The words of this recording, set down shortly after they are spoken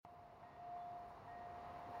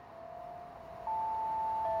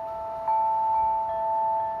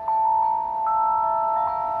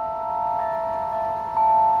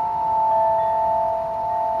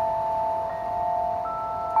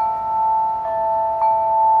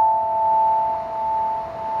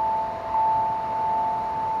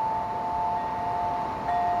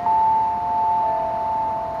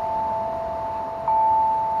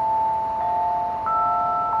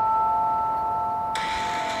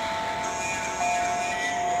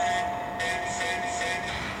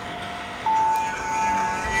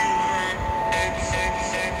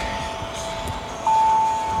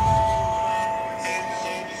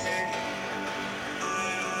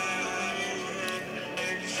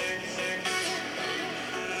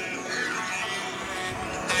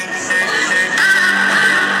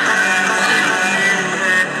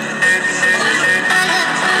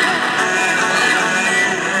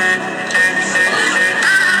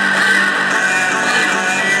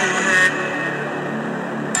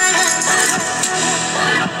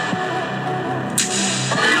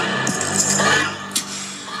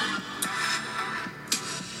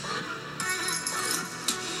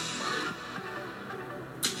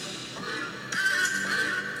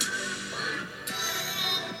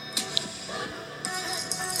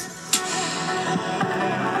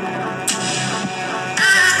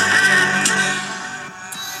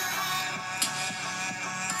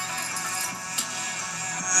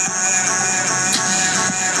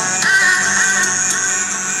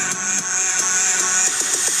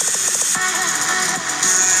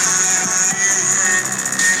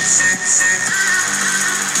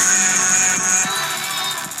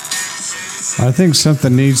I think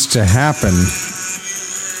something needs to happen.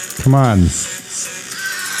 Come on.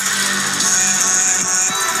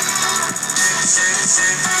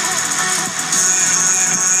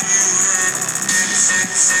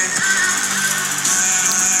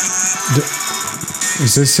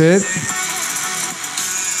 Is this it?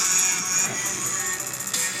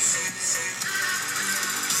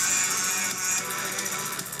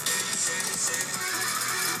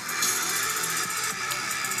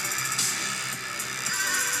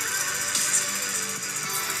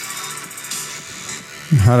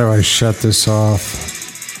 How do I shut this off?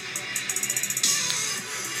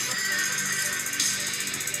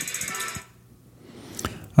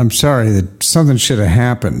 I'm sorry, that something should have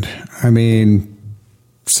happened. I mean,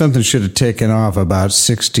 something should have taken off about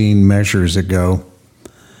 16 measures ago.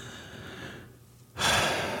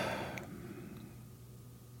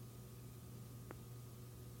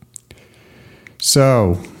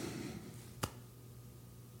 So,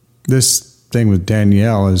 this thing with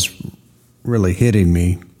Danielle is really hitting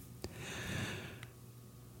me.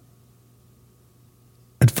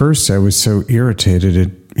 At first, I was so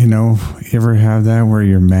irritated. You ever have that where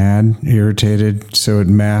you're mad, irritated, so it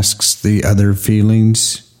masks the other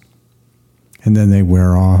feelings, and then they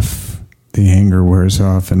wear off, the anger wears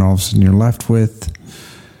off, and all of a sudden you're left with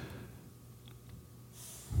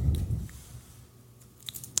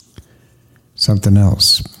something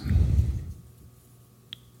else.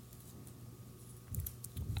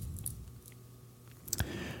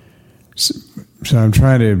 So I'm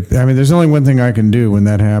trying to, there's only one thing I can do when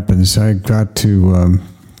that happens. I got to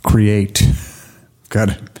create, got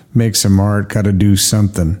to make some art, got to do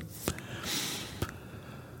something.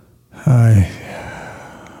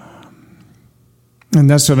 And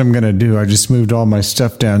that's what I'm going to do. I just moved all my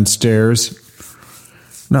stuff downstairs.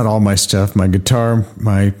 Not all my stuff, my guitar,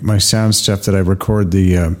 my sound stuff that I record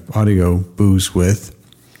the audio booze with.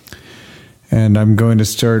 And I'm going to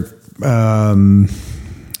start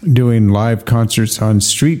doing live concerts on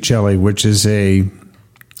Street Jelly, which is a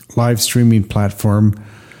live streaming platform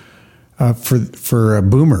for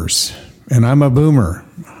boomers. And I'm a boomer.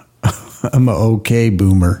 I'm a okay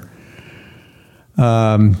boomer.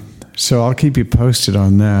 So I'll keep you posted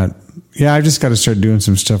on that. Yeah, I just got to start doing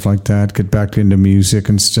some stuff like that, get back into music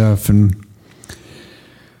and stuff. And,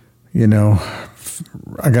 I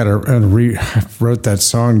wrote that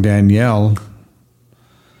song, Danielle.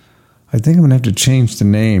 I think I'm going to have to change the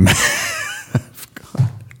name.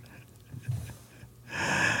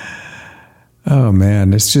 Oh,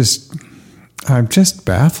 man, I'm just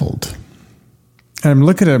baffled. And I'm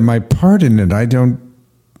looking at my part in it. I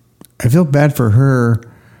feel bad for her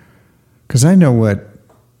because I know what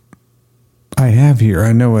I have here.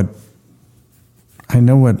 I know what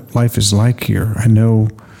life is like here. I know,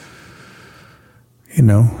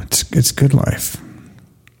 it's good life.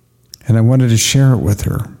 And I wanted to share it with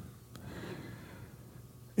her.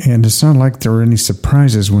 And it's not like there were any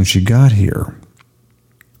surprises when she got here.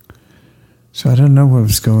 So I don't know what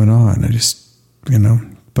was going on. I just,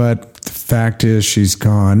 but the fact is she's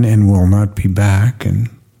gone and will not be back. And,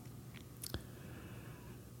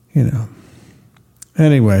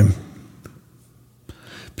 anyway,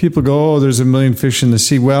 people go, oh, there's a million fish in the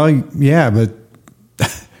sea. Well, yeah, but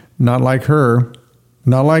not like her,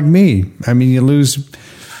 not like me. You lose,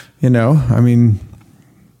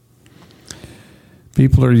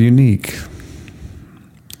 people are unique.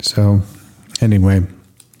 So, anyway.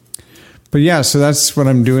 But yeah, so that's what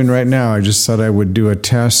I'm doing right now. I just thought I would do a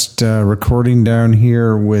test recording down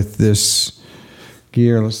here with this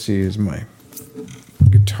gear. Let's see, is my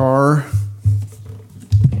guitar.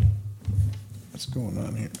 What's going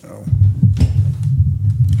on here? Oh.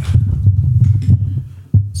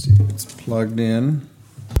 Let's see, it's plugged in.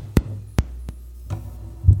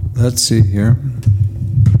 Let's see here.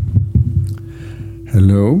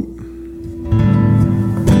 Hello?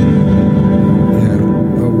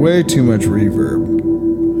 Way too much reverb.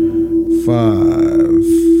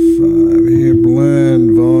 5. Here,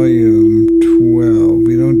 blend, volume, 12.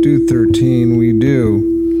 We don't do 13, we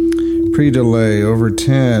do pre-delay over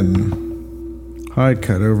 10. High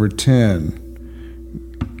cut over 10.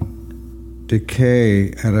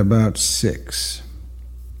 Decay at about 6.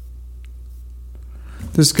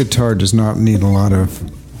 This guitar does not need a lot of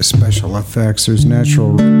special effects. There's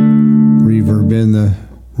natural reverb in the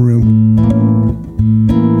room.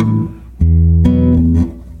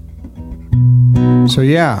 So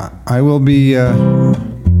yeah, I will be I'll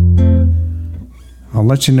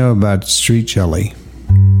let you know about Street Jelly.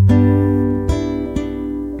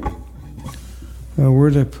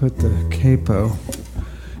 Where'd I put the capo?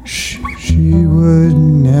 She would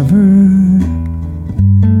never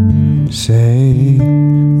say say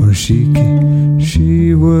where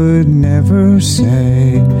she would never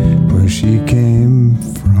say where she came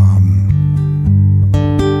from.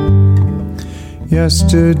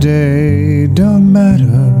 Yesterday don't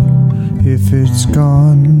matter if it's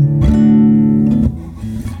gone.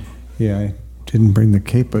 Yeah, I didn't bring the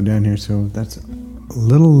capo down here, so that's a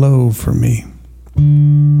little low for me.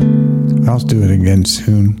 I'll do it again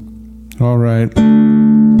soon. All right.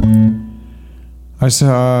 I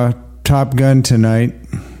saw Top Gun tonight.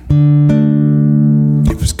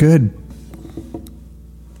 It was good.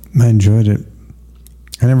 I enjoyed it.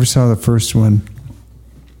 I never saw the first one.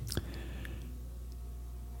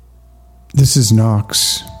 This is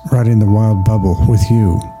Knox riding the wild bubble with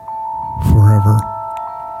you forever.